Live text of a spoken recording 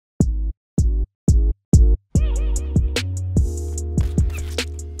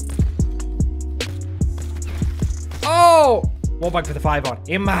Wall bag for the 5-on.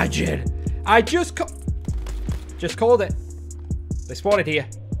 Imagine. I just called it. They spotted here.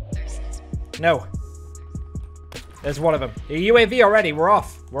 No. There's one of them. A UAV already. We're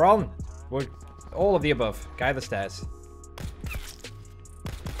off. We're on. We're all of the above. Guy the stairs.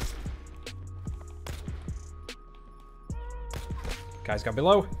 Guys got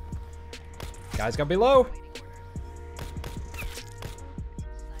below. Guys got below.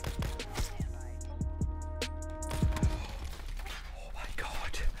 Oh my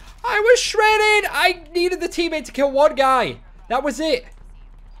god. I was shredded. I needed the teammate to kill one guy. That was it.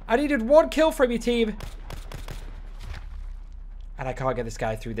 I needed one kill from your team. And I can't get this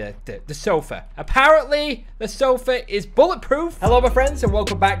guy through the sofa. Apparently, the sofa is bulletproof. Hello, my friends, and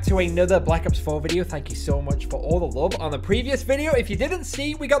welcome back to another Black Ops 4 video. Thank you so much for all the love on the previous video. If you didn't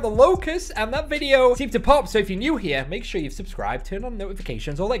see, we got the locust, and that video seemed to pop. So if you're new here, make sure you've subscribed, turn on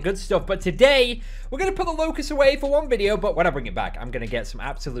notifications, all that good stuff. But today, we're going to put the locust away for one video. But when I bring it back, I'm going to get some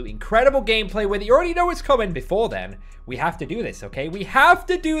absolute incredible gameplay with it. You already know it's coming. Before then, we have to do this, okay? We have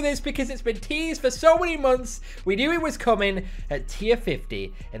to do this because it's been teased for so many months. We knew it was coming at tier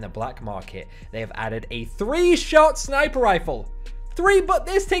 50 in the black market. They have added a 3-shot sniper rifle. But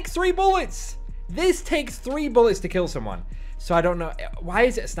this takes 3 bullets. This takes 3 bullets to kill someone. So I don't know. Why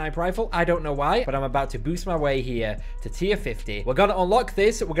is it a sniper rifle? I don't know why, but I'm about to boost my way here to tier 50. We're going to unlock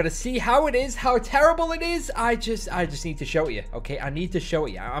this. We're going to see how it is, how terrible it is. I just need to show you, okay? I need to show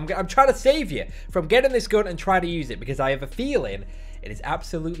you. I'm trying to save you from getting this gun and try to use it because I have a feeling it is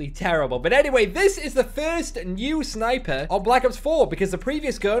absolutely terrible. But anyway, this is the first new sniper on Black Ops 4 because the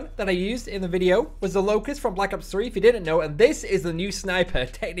previous gun that I used in the video was the Locust from Black Ops 3, if you didn't know. And this is the new sniper,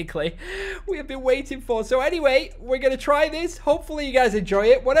 technically, we have been waiting for. So anyway, we're going to try this. Hopefully you guys enjoy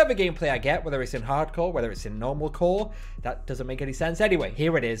it. Whatever gameplay I get, whether it's in hardcore, whether it's in normal core, that doesn't make any sense. Anyway,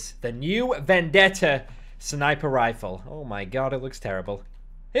 here it is. The new Vendetta sniper rifle. Oh my god, it looks terrible.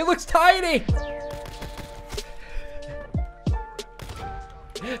 It looks tiny!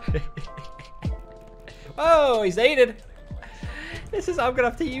 Oh, he's aided. This is how I'm gonna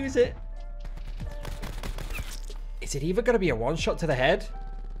have to use it. Is it even gonna be a one-shot to the head?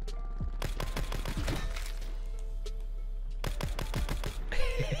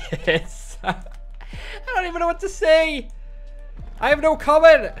 I don't even know what to say. I have no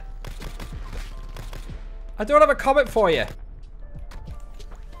comment. I don't have a comment for you.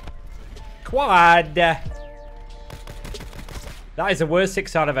 Quad. That is the worst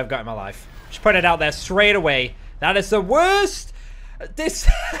 6-shot I've ever got in my life. Just put it out there straight away. That is the worst. That's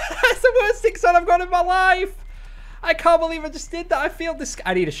the worst 6-shot I've got in my life. I can't believe I just did that. I feel this.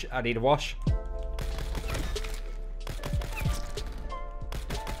 I need a wash.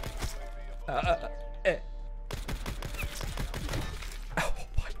 Oh my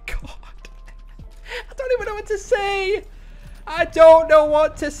god. I don't even know what to say. I don't know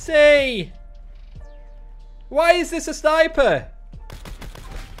what to say. Why is this a sniper?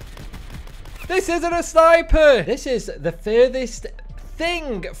 This isn't a sniper. This is the furthest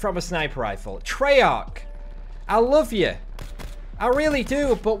thing from a sniper rifle. Treyarch, I love you. I really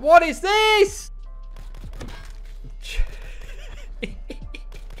do. But what is this?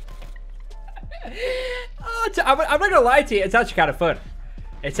 I'm not going to lie to you. It's actually kind of fun.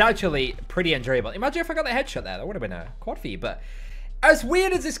 It's actually pretty enjoyable. Imagine if I got the headshot there. That would have been a quad for you. But as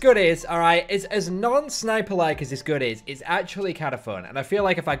weird as this gun is, all right, as non-sniper-like as this gun is, it's actually kind of fun. And I feel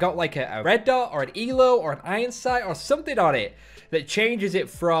like if I got like a red dot or an ELO or an iron sight or something on it that changes it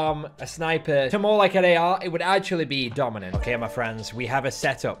from a sniper to more like an AR, it would actually be dominant. Okay, my friends, we have a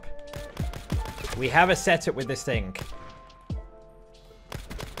setup. We have a setup with this thing.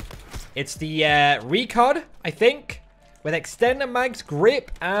 It's the Recod, I think, with extended mags,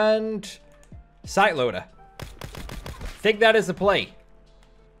 grip, and sight loader. Think that is the play.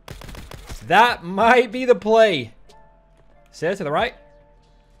 That might be the play. Stairs to the right.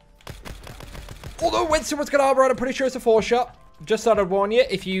 Although when someone's got armor on, I'm pretty sure it's a 4-shot. Just thought I'd warn you,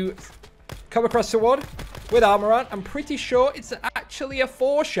 if you come across someone with armor on, I'm pretty sure it's actually a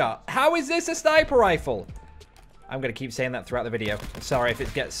 4-shot. How is this a sniper rifle? I'm going to keep saying that throughout the video. I'm sorry if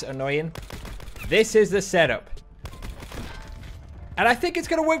it gets annoying. This is the setup. And I think it's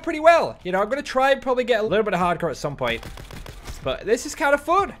going to work pretty well. You know, I'm going to try and probably get a little bit of hardcore at some point. But this is kind of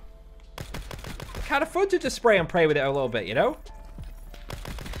fun. Kind of fun to just spray and pray with it a little bit, you know?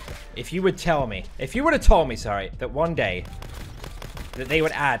 If you would tell me, if you would have told me, sorry, that one day that they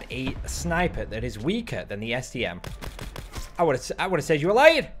would add a sniper that is weaker than the STM, I would have said you were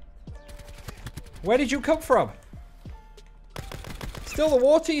lying. Where did you come from? Still the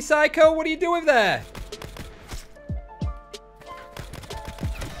water, you psycho? What are you doing there?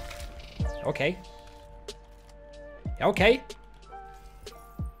 Okay. Okay.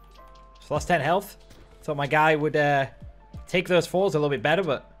 Lost 10 health. Thought my guy would take those falls a little bit better,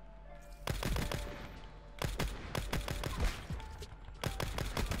 but...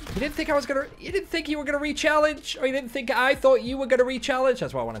 You didn't think I was gonna... You didn't think you were gonna re-challenge? Or you didn't think I thought you were gonna re-challenge?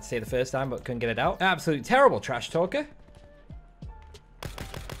 That's what I wanted to say the first time, but couldn't get it out. Absolutely terrible trash talker.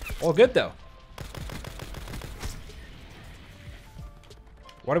 All good, though.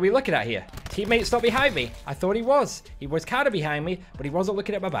 What are we looking at here? Teammate's not behind me. I thought he was. He was kind of behind me, but he wasn't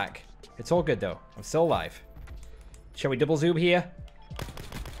looking at my back. It's all good, though. I'm still alive. Shall we double zoom here?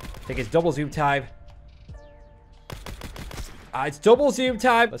 I think it's double zoom time. It's double zoom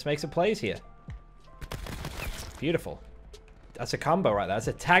time. Let's make some plays here. Beautiful. That's a combo right there. That's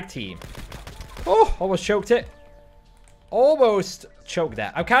a tag team. Oh, almost choked it. Almost choked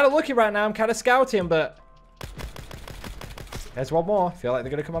that. I'm kind of looking right now. I'm kind of scouting, but... There's one more. Feel like they're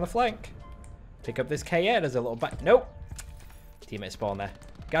going to come on the flank. Pick up this KN as a little back. Nope. Teammate spawn there.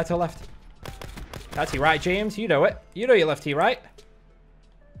 Guy to the left. That's your right, James. You know it. You know your left, T right.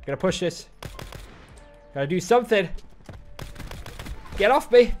 Gonna push this. Gotta do something. Get off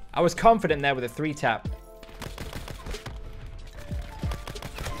me. I was confident there with a 3-tap.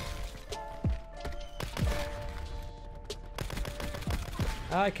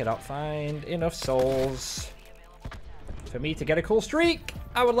 I cannot find enough souls for me to get a cool streak.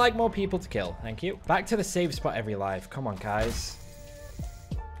 I would like more people to kill. Thank you. Back to the save spot every life. Come on, guys.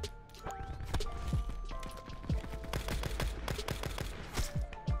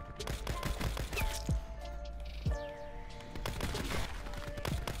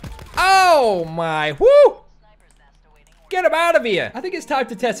 Oh my, woo! Get him out of here. I think it's time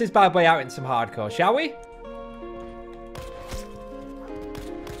to test this bad boy out in some hardcore, shall we?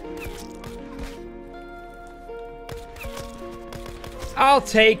 I'll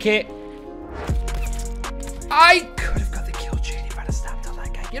take it. I could have got the kill chain if I'd have snapped on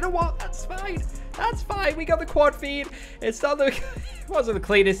that guy. You know what? That's fine. That's fine. We got the quad feed. It's not the... It wasn't the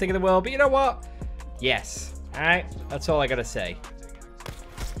cleanest thing in the world, but you know what? Yes. All right. That's all I got to say.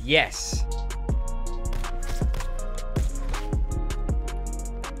 Yes.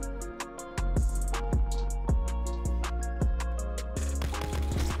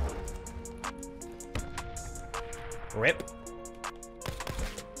 Rip.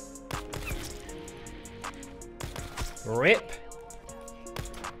 Rip.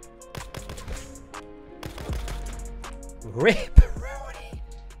 Rip.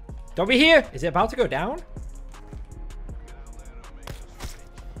 Don't be here. Is it about to go down?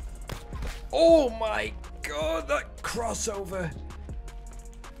 Oh my god, that crossover.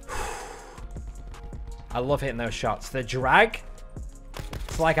 I love hitting those shots. The drag.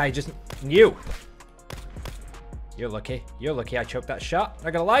 It's like I just knew. You're lucky. You're lucky I choked that shot.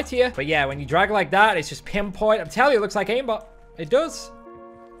 Not gonna lie to you. But yeah, when you drag like that, it's just pinpoint. I'm telling you, it looks like aimbot. It does.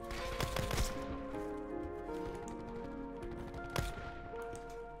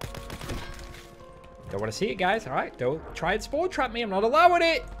 Don't want to see it, guys. All right, don't try and spawn trap me. I'm not allowing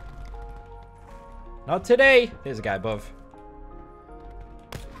it. Not today. There's a guy above.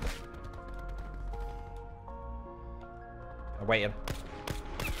 I'm waiting.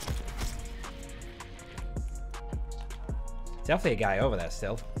 Definitely a guy over there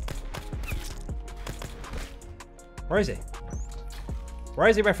still. Where is he? Where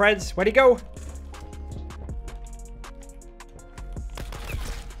is he, my friends? Where'd he go?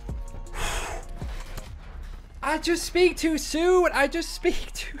 I just speak too soon. I just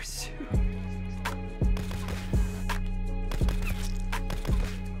speak too soon.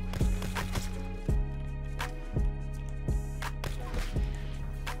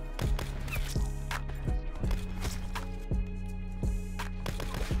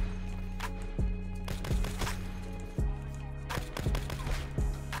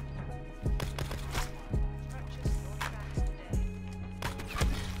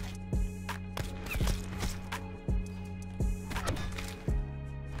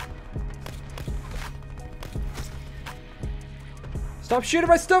 Stop shooting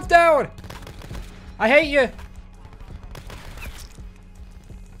my stuff down! I hate you! Are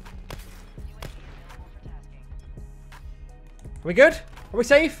we good? Are we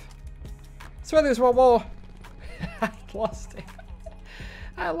safe? I swear there's one more. I lost him.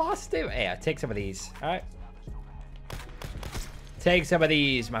 I lost him. Hey, take some of these. Alright. Take some of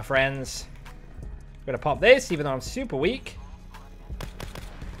these, my friends. I'm gonna pop this, even though I'm super weak.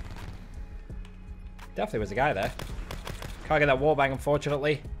 Definitely was a guy there. Can't get that wallbang,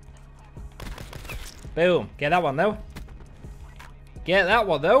 unfortunately. Boom. Get that one, though. Get that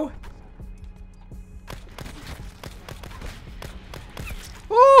one, though.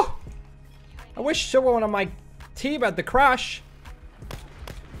 Oh! I wish someone on my team had the crash.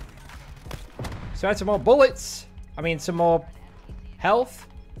 So I had some more bullets. I mean, some more health.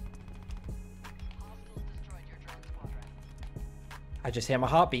 I just hear my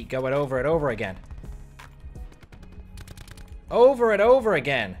heartbeat going over and over again. Over and over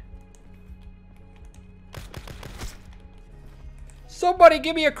again. Somebody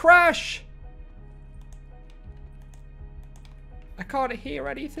give me a crash. I can't hear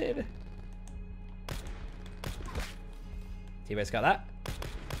anything. Teammate's got that.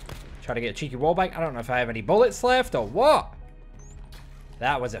 Try to get a cheeky wall back. I don't know if I have any bullets left or what.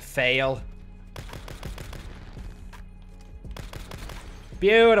 That was a fail.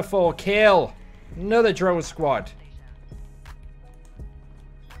 Beautiful kill. Another drone squad.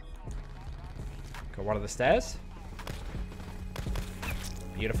 Got one of the stairs.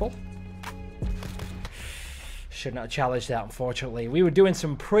 Beautiful. Should not have challenged that, unfortunately. We were doing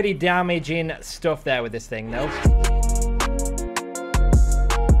some pretty damaging stuff there with this thing, though.